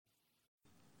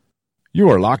You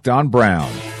are Locked On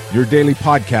Browns, your daily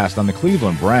podcast on the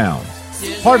Cleveland Browns,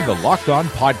 part of the Locked On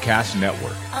Podcast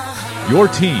Network. Your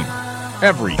team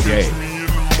every day.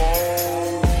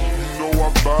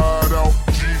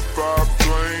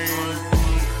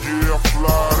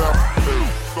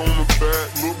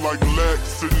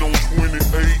 Sitting on 28,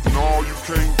 no, you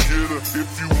can't get her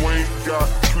if you ain't got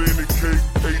plenty cake.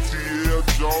 ATL,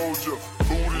 Georgia.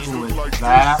 And with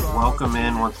that, welcome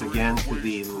in once again to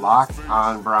the Locked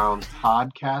On Browns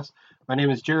podcast. My name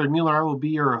is Jared Mueller. I will be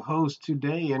your host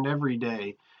today and every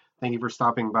day. Thank you for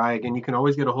stopping by. Again, you can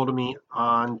always get a hold of me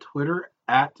on Twitter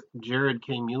at Jared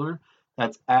K. Mueller.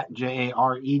 That's at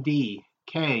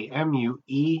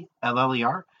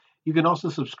JaredKMueller. You can also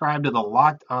subscribe to the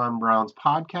Locked On Browns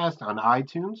podcast on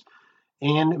iTunes.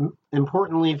 And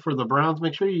importantly for the Browns,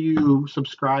 make sure you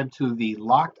subscribe to the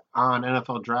Locked On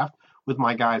NFL Draft with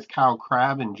my guys Kyle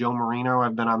Crabb and Joe Marino.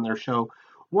 I've been on their show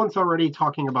once already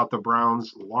talking about the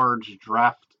Browns' large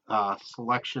draft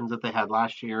selections that they had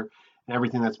last year and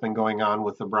everything that's been going on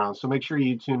with the Browns. So make sure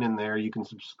you tune in there. You can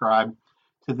subscribe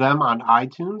to them on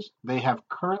iTunes. They have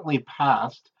currently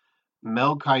passed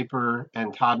Mel Kiper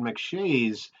and Todd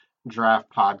McShay's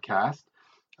draft podcast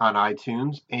on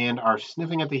iTunes and are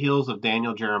sniffing at the heels of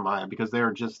Daniel Jeremiah because they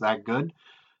are just that good.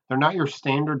 They're not your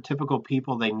standard typical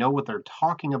people. They know what they're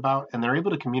talking about and they're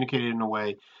able to communicate it in a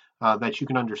way that you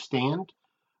can understand,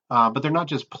 but they're not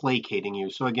just placating you.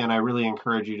 So again, I really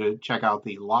encourage you to check out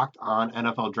the Locked On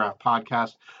NFL Draft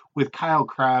podcast with Kyle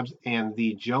Crabbs and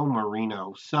the Joe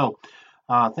Marino. So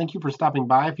thank you for stopping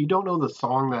by. If you don't know the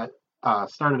song that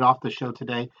started off the show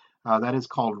today, that is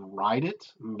called Ride It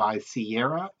by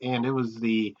Sierra, and it was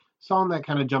the song that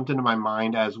kind of jumped into my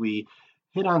mind as we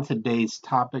hit on today's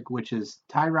topic, which is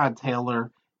Tyrod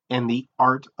Taylor and the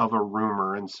art of a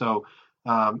rumor. And so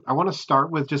I want to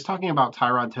start with just talking about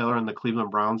Tyrod Taylor and the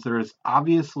Cleveland Browns. There is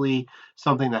obviously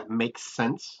something that makes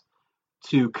sense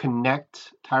to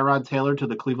connect Tyrod Taylor to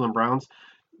the Cleveland Browns.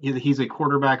 He's a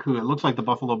quarterback who it looks like the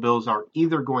Buffalo Bills are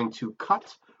either going to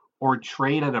cut or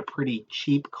trade at a pretty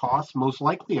cheap cost, most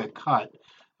likely a cut,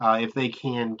 if they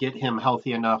can get him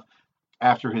healthy enough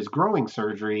after his growing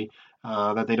surgery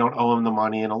that they don't owe him the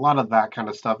money and a lot of that kind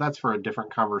of stuff. That's for a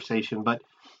different conversation, but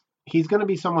he's going to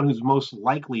be someone who's most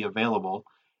likely available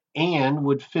and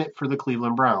would fit for the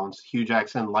Cleveland Browns. Hugh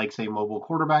Jackson likes a mobile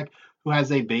quarterback who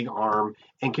has a big arm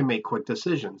and can make quick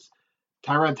decisions.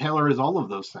 Tyrod Taylor is all of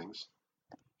those things.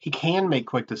 He can make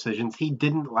quick decisions. He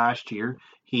didn't last year.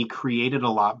 He created a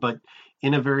lot, but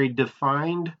in a very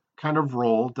defined kind of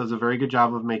role, does a very good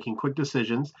job of making quick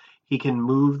decisions. He can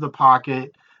move the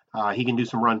pocket. He can do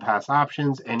some run-pass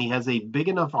options, and he has a big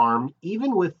enough arm,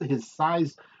 even with his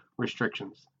size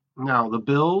restrictions. Now, the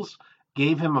Bills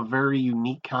gave him a very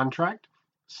unique contract,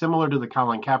 similar to the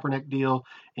Colin Kaepernick deal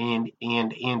and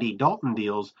Andy Dalton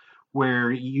deals,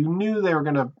 where you knew they were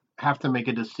going to have to make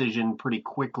a decision pretty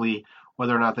quickly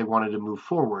whether or not they wanted to move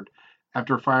forward.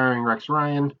 After firing Rex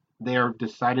Ryan, they are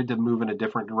decided to move in a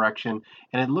different direction,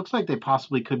 and it looks like they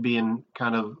possibly could be in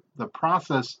kind of the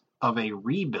process of a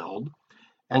rebuild.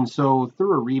 And so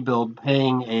through a rebuild,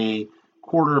 paying a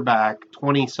quarterback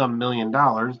 $20-some million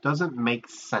doesn't make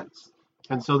sense.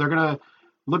 And so they're going to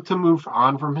look to move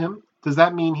on from him. Does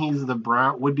that mean he's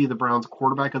would be the Browns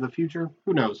quarterback of the future?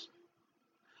 Who knows?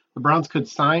 The Browns could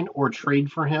sign or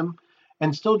trade for him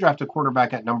and still draft a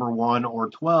quarterback at number 1 or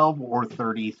 12 or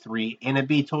 33, and it'd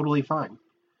be totally fine.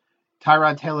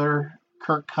 Tyrod Taylor,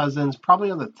 Kirk Cousins, probably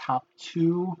on the top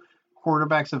 2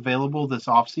 quarterbacks available this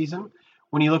offseason.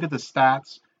 When you look at the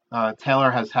stats, Taylor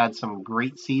has had some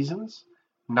great seasons.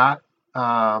 Not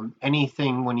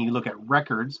anything when you look at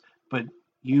records, but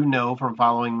you know from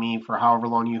following me for however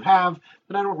long you have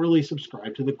that I don't really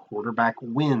subscribe to the quarterback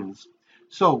wins.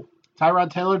 So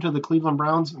Tyrod Taylor to the Cleveland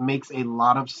Browns makes a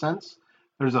lot of sense.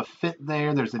 There's a fit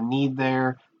there. There's a need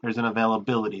there. There's an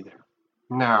availability there.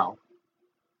 Now,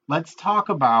 let's talk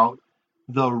about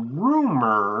the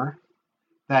rumor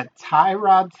that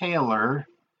Tyrod Taylor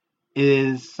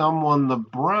is someone the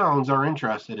Browns are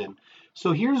interested in.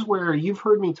 So here's where you've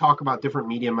heard me talk about different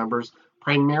media members,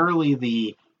 primarily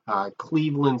the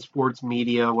Cleveland sports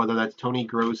media, whether that's Tony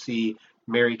Grossi,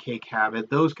 Mary Kay Cabot,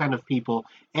 those kind of people,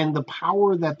 and the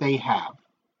power that they have.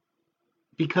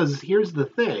 Because here's the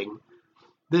thing.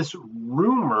 This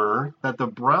rumor that the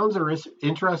Browns are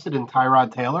interested in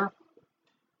Tyrod Taylor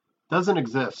doesn't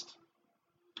exist.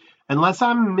 Unless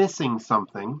I'm missing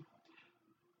something,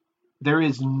 there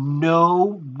is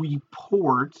no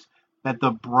report that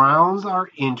the Browns are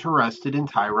interested in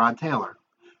Tyrod Taylor.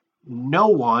 No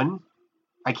one,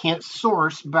 I can't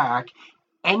source back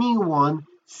anyone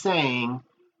saying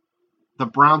the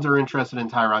Browns are interested in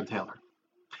Tyrod Taylor.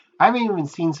 I haven't even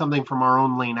seen something from our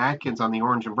own Lane Atkins on the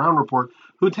Orange and Brown Report,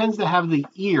 who tends to have the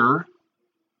ear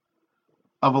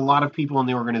of a lot of people in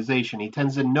the organization. He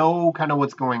tends to know kind of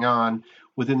what's going on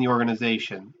within the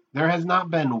organization. There has not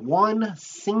been one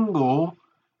single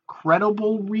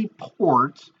credible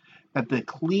report that the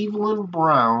Cleveland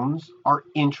Browns are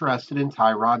interested in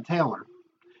Tyrod Taylor.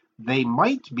 They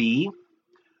might be,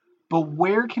 but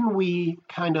where can we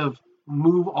kind of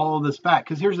move all of this back?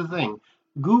 Because here's the thing.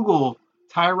 Google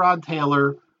Tyrod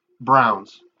Taylor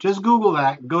Browns. Just Google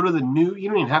that. Go to the news. You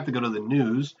don't even have to go to the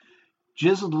news.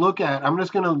 Just look at, I'm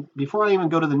just going to, before I even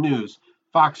go to the news,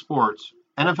 Fox Sports,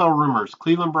 NFL rumors,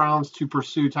 Cleveland Browns to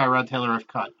pursue Tyrod Taylor if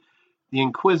cut. The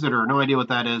Inquisitor, no idea what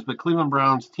that is, but Cleveland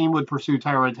Browns team would pursue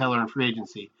Tyrod Taylor in free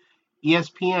agency.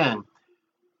 ESPN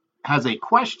has a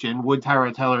question, would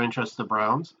Tyrod Taylor interest the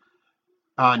Browns?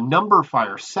 Number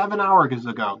Fire, 7 hours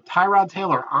ago, Tyrod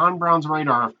Taylor on Browns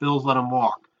radar if Bills let him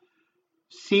walk.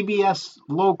 CBS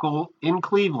Local in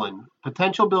Cleveland,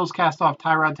 potential Bills cast off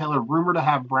Tyrod Taylor, rumored to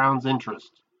have Browns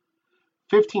interest.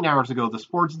 15 hours ago, the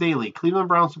Sports Daily, Cleveland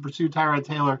Browns to pursue Tyrod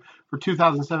Taylor for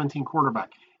 2017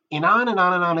 quarterback. And on and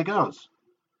on and on it goes.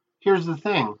 Here's the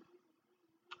thing.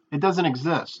 It doesn't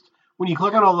exist. When you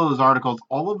click on all those articles,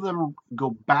 all of them go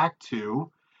back to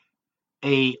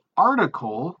an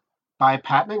article by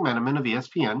Pat McMenamin of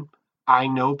ESPN. I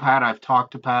know Pat. I've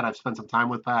talked to Pat. I've spent some time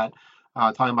with Pat,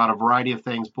 talking about a variety of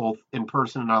things, both in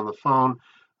person and on the phone.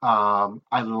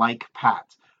 I like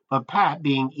Pat. But Pat,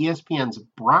 being ESPN's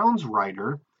Browns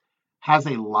writer, has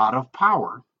a lot of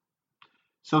power.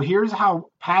 So here's how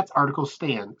Pat's article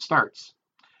starts.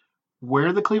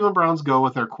 Where the Cleveland Browns go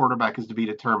with their quarterback is to be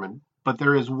determined, but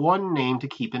there is one name to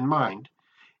keep in mind.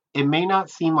 It may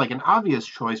not seem like an obvious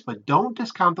choice, but don't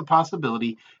discount the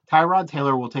possibility Tyrod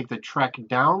Taylor will take the trek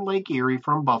down Lake Erie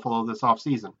from Buffalo this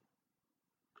offseason.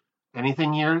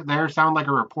 Anything here there sound like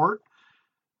a report?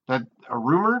 That a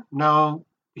rumor? No.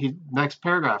 Next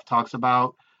paragraph talks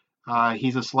about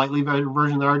he's a slightly better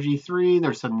version of the RG3.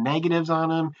 There's some negatives on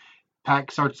him.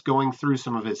 Pat starts going through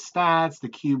some of his stats, the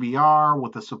QBR,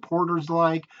 what the supporters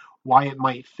like, why it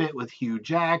might fit with Hugh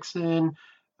Jackson.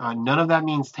 None of that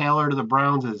means Taylor to the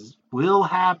Browns will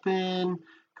happen.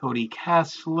 Cody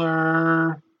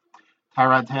Kessler,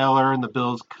 Tyrod Taylor and the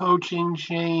Bills coaching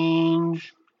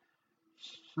change.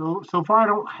 So far I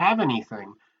don't have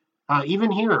anything.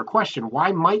 Even here, a question,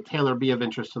 why might Taylor be of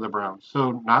interest to the Browns?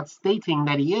 So not stating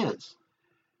that he is.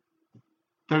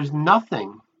 There's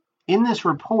nothing in this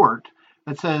report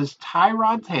that says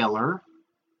Tyrod Taylor,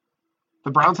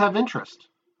 the Browns have interest.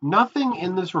 Nothing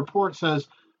in this report says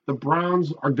the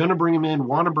Browns are going to bring him in,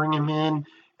 want to bring him in,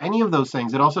 any of those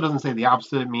things. It also doesn't say the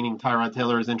opposite, meaning Tyrod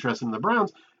Taylor is interested in the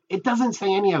Browns. It doesn't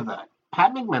say any of that.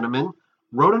 Pat McMenamin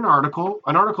wrote an article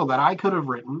that I could have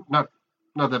written, not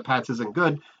that Pat's isn't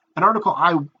good, an article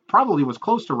I probably was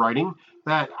close to writing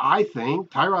that I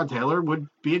think Tyrod Taylor would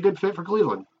be a good fit for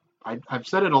Cleveland. I've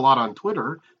said it a lot on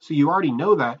Twitter, so you already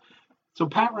know that. So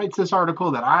Pat writes this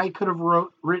article that I could have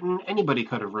written, anybody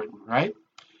could have written, right?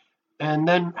 And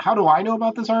then how do I know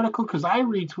about this article? Because I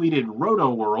retweeted Roto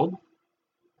World.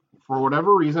 For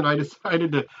whatever reason, I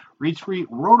decided to retweet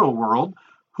Roto World,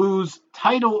 whose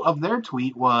title of their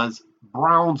tweet was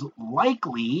Browns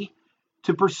likely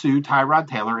to pursue Tyrod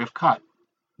Taylor if cut.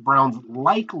 Browns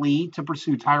likely to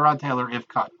pursue Tyrod Taylor if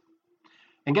cut.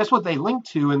 And guess what they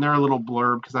linked to in their little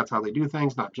blurb, because that's how they do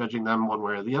things, not judging them one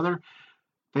way or the other.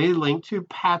 They linked to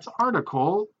Pat's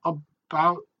article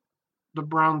about the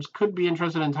Browns could be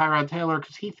interested in Tyrod Taylor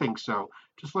because he thinks so,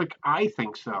 just like I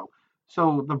think so.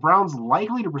 So the Browns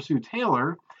likely to pursue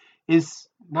Taylor is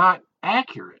not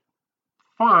accurate.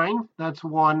 Fine, that's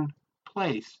one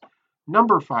place.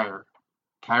 Number Fire,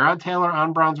 Tyrod Taylor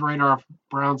on Browns radar if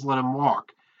Browns let him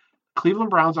walk. Cleveland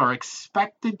Browns are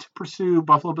expected to pursue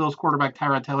Buffalo Bills quarterback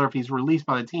Tyrod Taylor if he's released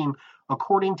by the team,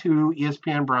 according to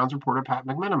ESPN Browns reporter Pat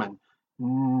McMenamin.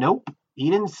 Nope, he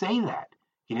didn't say that.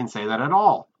 He didn't say that at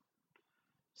all.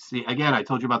 See, again, I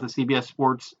told you about the CBS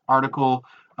Sports article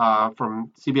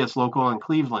from CBS Local in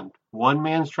Cleveland. One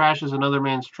man's trash is another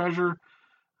man's treasure.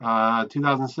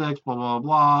 2006, blah, blah,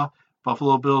 blah.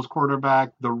 Buffalo Bills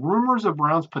quarterback. The rumors of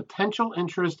Browns' potential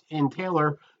interest in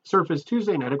Taylor surfaced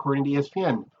Tuesday night, according to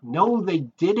ESPN. No, they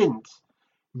didn't.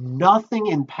 Nothing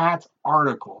in Pat's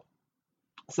article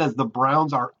says the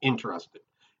Browns are interested.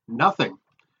 Nothing.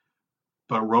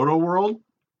 But Roto World,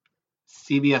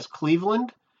 CBS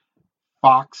Cleveland,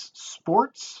 Fox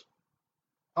Sports.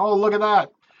 Oh, look at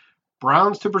that.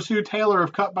 Browns to pursue Taylor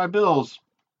if cut by Bills.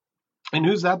 And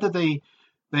who's that they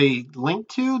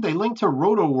linked to? They linked to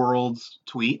Roto World's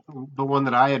tweet, the one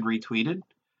that I had retweeted,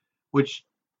 which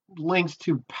links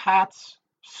to Pat's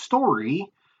story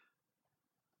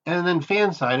And then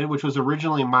Fansided, which was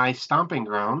originally my stomping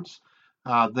grounds,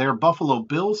 their Buffalo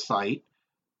Bills site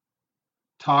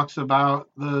talks about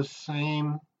the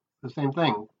same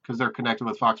thing because they're connected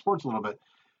with Fox Sports a little bit.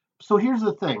 So here's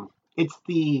the thing: it's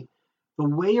the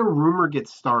way a rumor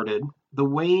gets started, the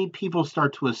way people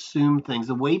start to assume things,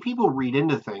 the way people read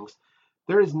into things.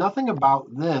 There is nothing about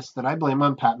this that I blame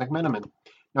on Pat McMenamin.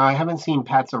 Now I haven't seen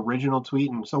Pat's original tweet,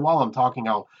 and so while I'm talking,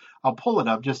 I'll pull it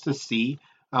up just to see.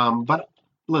 But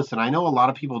listen, I know a lot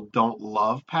of people don't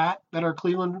love Pat that are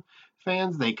Cleveland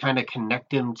fans. They kind of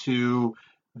connect him to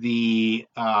the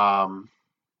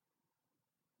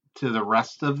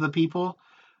rest of the people,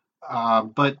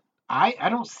 but I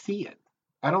don't see it.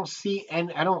 I don't see,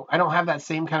 and I don't have that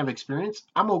same kind of experience.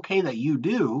 I'm okay that you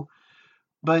do,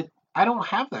 but I don't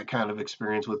have that kind of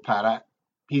experience with Pat.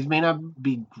 He may not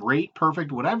be great,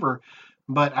 perfect, whatever,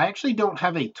 but I actually don't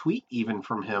have a tweet even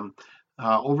from him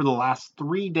over the last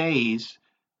 3 days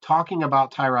talking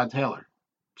about Tyrod Taylor.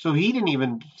 So he didn't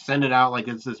even send it out like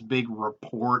it's this big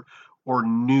report or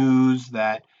news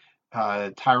that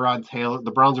Tyrod Taylor,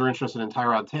 the Browns are interested in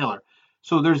Tyrod Taylor.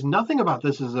 So there's nothing about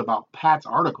this is about Pat's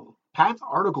article. Pat's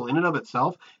article in and of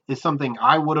itself is something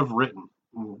I would have written.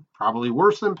 Probably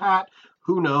worse than Pat.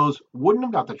 Who knows? Wouldn't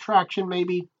have got the traction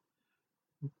maybe.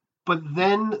 But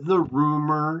then the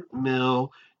rumor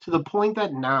mill to the point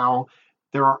that now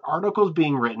there are articles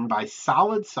being written by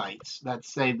solid sites that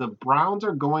say the Browns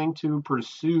are going to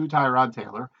pursue Tyrod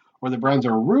Taylor, or the Browns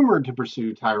are rumored to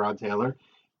pursue Tyrod Taylor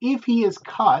if he is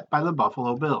cut by the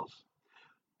Buffalo Bills.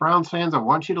 Browns fans, I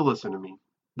want you to listen to me.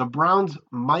 The Browns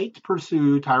might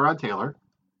pursue Tyrod Taylor,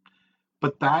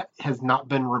 but that has not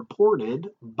been reported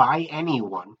by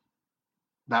anyone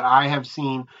that I have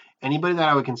seen, anybody that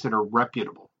I would consider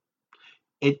reputable.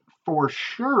 It for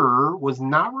sure was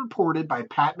not reported by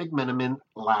Pat McMenamin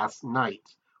last night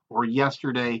or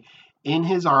yesterday in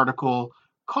his article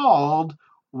called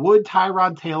 "Would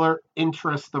Tyrod Taylor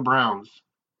Interest the Browns?"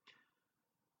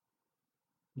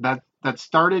 That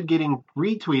started getting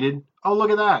retweeted. Oh,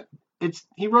 look at that.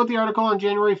 He wrote the article on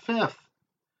January 5th.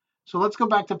 So let's go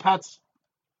back to Pat's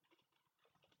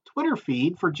Twitter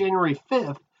feed for January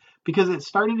 5th because it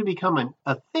started to become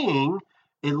a thing.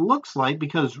 It looks like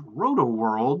because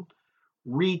RotoWorld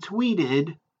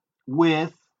retweeted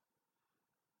with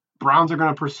Browns are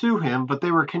going to pursue him, but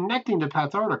they were connecting to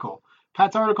Pat's article.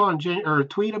 Pat's article or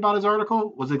tweet about his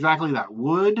article was exactly that.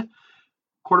 Would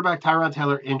quarterback Tyrod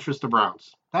Taylor interest the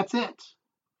Browns? That's it.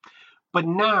 But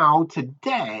now,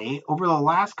 today, over the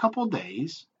last couple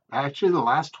days, actually the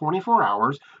last 24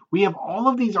 hours, we have all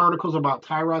of these articles about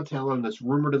Tyrod Taylor and this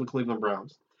rumor to the Cleveland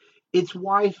Browns. It's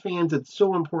why, fans, it's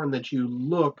so important that you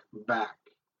look back.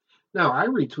 Now, I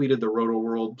retweeted the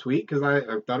RotoWorld tweet because I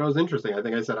thought it was interesting. I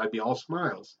think I said I'd be all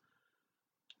smiles.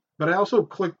 But I also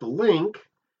clicked the link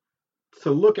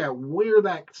to look at where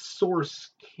that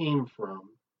source came from.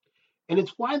 And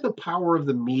it's why the power of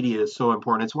the media is so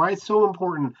important. It's why it's so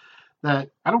important that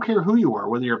I don't care who you are,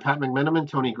 whether you're Pat McMenamin,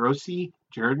 Tony Grossi,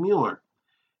 Jared Mueller.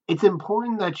 It's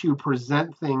important that you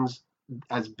present things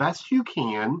as best you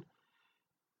can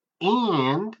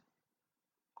and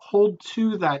hold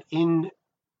to that in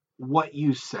what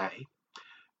you say.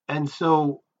 And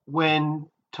so when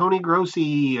Tony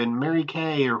Grossi and Mary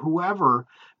Kay or whoever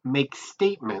make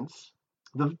statements,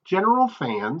 the general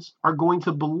fans are going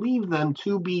to believe them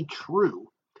to be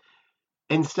true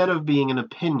instead of being an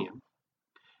opinion.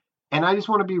 And I just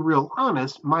want to be real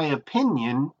honest. My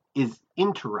opinion is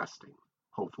interesting,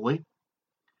 hopefully.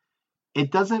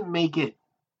 It doesn't make it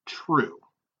true.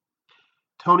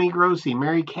 Tony Grossi,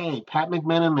 Mary Kay, Pat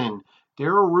McMenamin,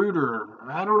 Daryl Reuter,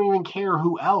 I don't even care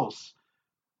who else.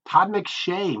 Todd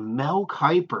McShay, Mel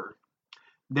Kiper,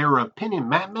 their opinion.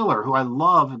 Matt Miller, who I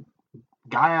love,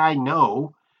 guy I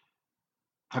know,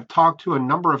 have talked to a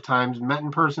number of times, met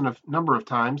in person a number of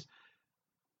times.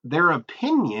 Their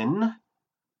opinion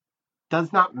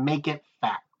does not make it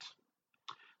fact.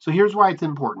 So here's why it's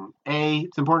important.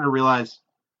 It's important to realize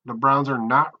the Browns are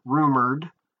not rumored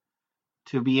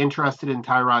to be interested in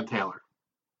Tyrod Taylor.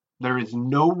 There is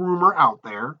no rumor out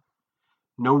there,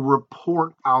 no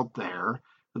report out there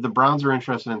that the Browns are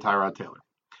interested in Tyrod Taylor.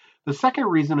 The second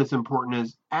reason it's important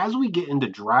is as we get into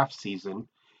draft season,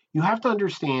 you have to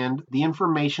understand the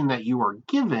information that you are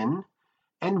given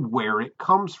and where it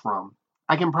comes from.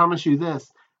 I can promise you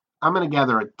this. I'm going to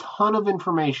gather a ton of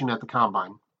information at the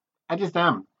combine. I just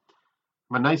am.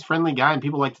 I'm a nice, friendly guy, and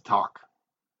people like to talk.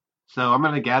 So I'm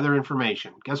going to gather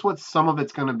information. Guess what some of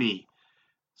it's going to be?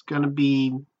 It's going to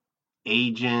be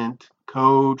agent,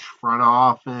 coach, front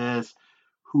office,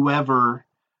 whoever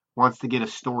wants to get a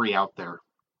story out there.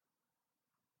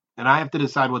 And I have to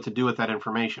decide what to do with that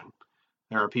information.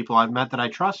 There are people I've met that I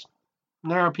trust,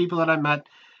 and there are people that I've met,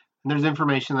 and there's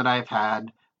information that I've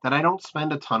had that I don't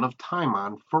spend a ton of time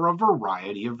on for a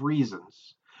variety of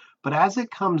reasons. But as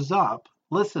it comes up,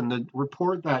 listen, the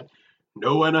report that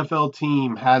no NFL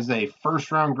team has a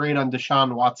first-round grade on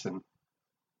Deshaun Watson.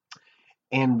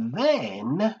 And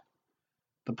then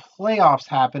the playoffs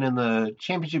happen and the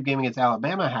championship game against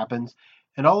Alabama happens,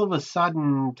 and all of a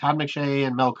sudden Todd McShay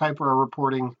and Mel Kiper are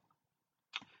reporting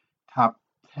top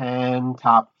 10,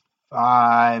 top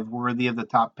 5, worthy of the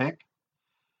top pick.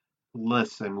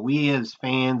 Listen, we as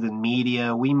fans and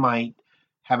media, we might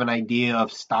have an idea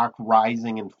of stock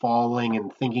rising and falling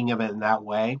and thinking of it in that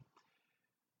way.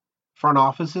 Front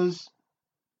offices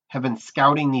have been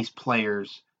scouting these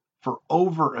players for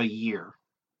over a year.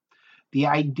 The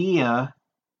idea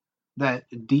that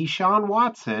Deshaun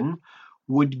Watson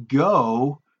would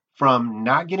go from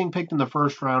not getting picked in the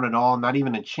first round at all, not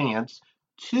even a chance,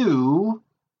 to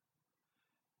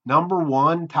number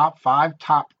 1, top 5,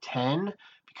 top 10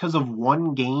 because of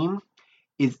one game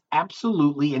is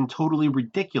absolutely and totally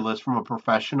ridiculous from a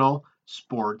professional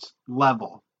sports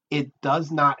level. It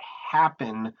does not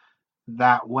happen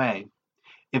that way.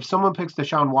 If someone picks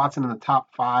Deshaun Watson in the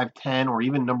top 5, 10, or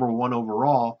even number 1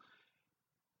 overall,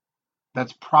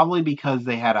 that's probably because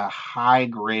they had a high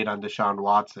grade on Deshaun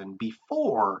Watson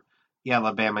before the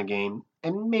Alabama game,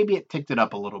 and maybe it ticked it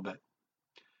up a little bit.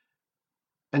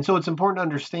 And so it's important to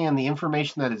understand the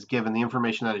information that is given, the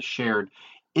information that is shared,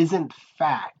 isn't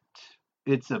fact.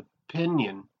 It's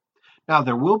opinion. Now,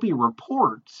 there will be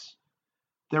reports,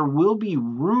 there will be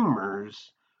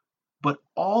rumors, but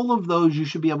all of those you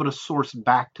should be able to source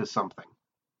back to something.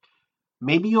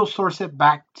 Maybe you'll source it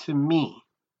back to me.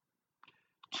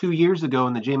 2 years ago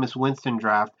in the Jameis Winston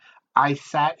draft, I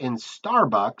sat in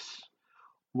Starbucks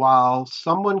while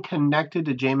someone connected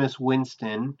to Jameis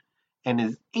Winston and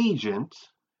his agent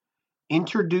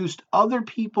introduced other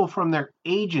people from their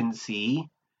agency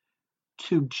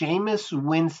to Jameis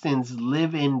Winston's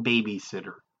live-in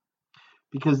babysitter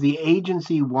because the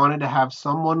agency wanted to have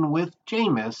someone with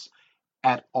Jameis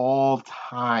at all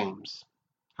times.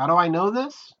 How do I know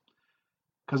this?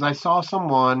 Because I saw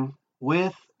someone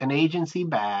with an agency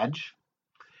badge,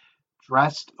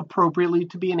 dressed appropriately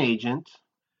to be an agent,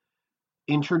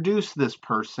 introduce this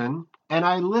person, and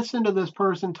I listened to this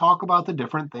person talk about the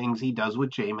different things he does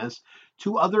with Jameis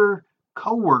to other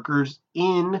co-workers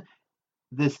in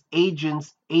this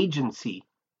agent's agency.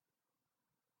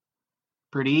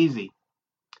 Pretty easy.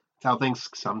 That's how things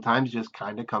sometimes just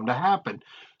kind of come to happen.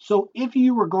 So if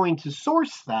you were going to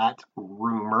source that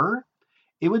rumor,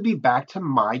 it would be back to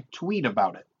my tweet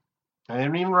about it. I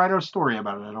didn't even write a story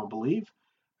about it, I don't believe.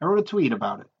 I wrote a tweet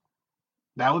about it.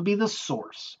 That would be the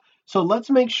source. So let's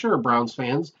make sure, Browns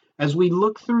fans, as we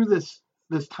look through this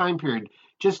time period,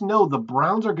 just know the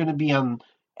Browns are going to be on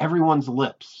everyone's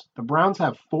lips. The Browns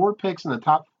have 4 picks in the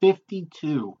top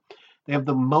 52. They have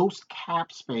the most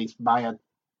cap space by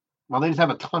they just have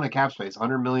a ton of cap space,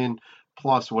 100 million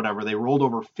plus whatever. They rolled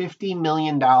over $50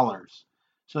 million.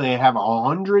 So they have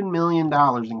 $100 million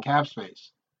in cap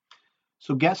space.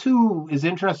 So guess who is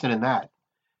interested in that?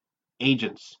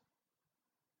 Agents.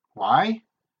 Why?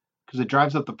 Because it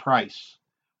drives up the price.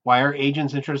 Why are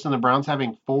agents interested in the Browns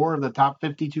having 4 of the top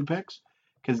 52 picks?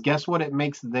 Because guess what? It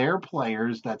makes their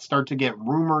players that start to get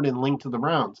rumored and linked to the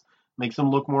Browns, makes them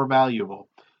look more valuable,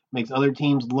 makes other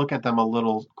teams look at them a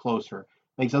little closer,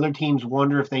 makes other teams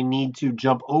wonder if they need to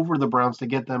jump over the Browns to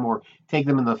get them or take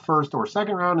them in the first or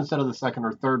second round instead of the second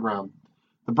or third round.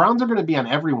 The Browns are going to be on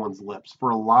everyone's lips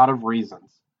for a lot of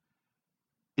reasons.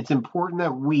 It's important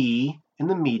that we in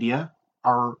the media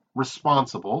are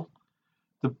responsible.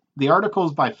 The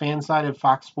articles by Fansided,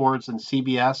 Fox Sports, and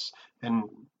CBS, and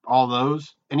all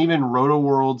those, and even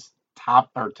RotoWorld's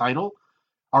title,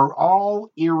 are all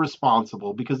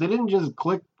irresponsible because they didn't just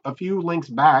click a few links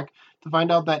back to find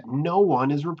out that no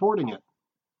one is reporting it.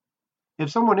 If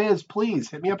someone is, please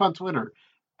hit me up on Twitter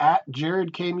at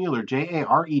Jared K. Mueller,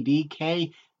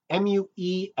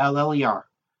 JaredKMueller.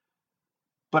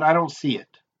 But I don't see it.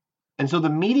 And so the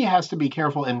media has to be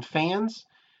careful, and fans,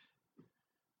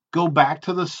 go back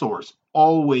to the source.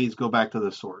 Always go back to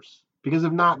the source. Because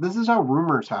if not, this is how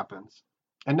rumors happens.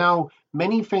 And now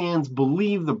many fans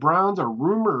believe the Browns are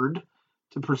rumored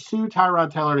to pursue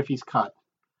Tyrod Taylor if he's cut.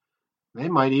 They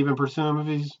might even pursue him if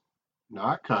he's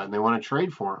not cut and they want to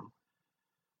trade for him.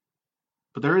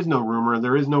 But there is no rumor,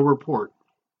 there is no report.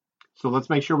 So let's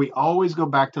make sure we always go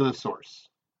back to the source.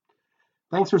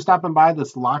 Thanks for stopping by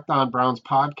this Locked On Browns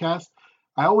podcast.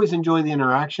 I always enjoy the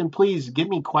interaction. Please give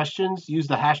me questions. Use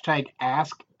the hashtag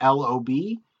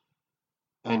AskLOB.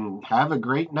 And have a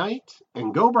great night.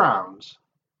 And go Browns.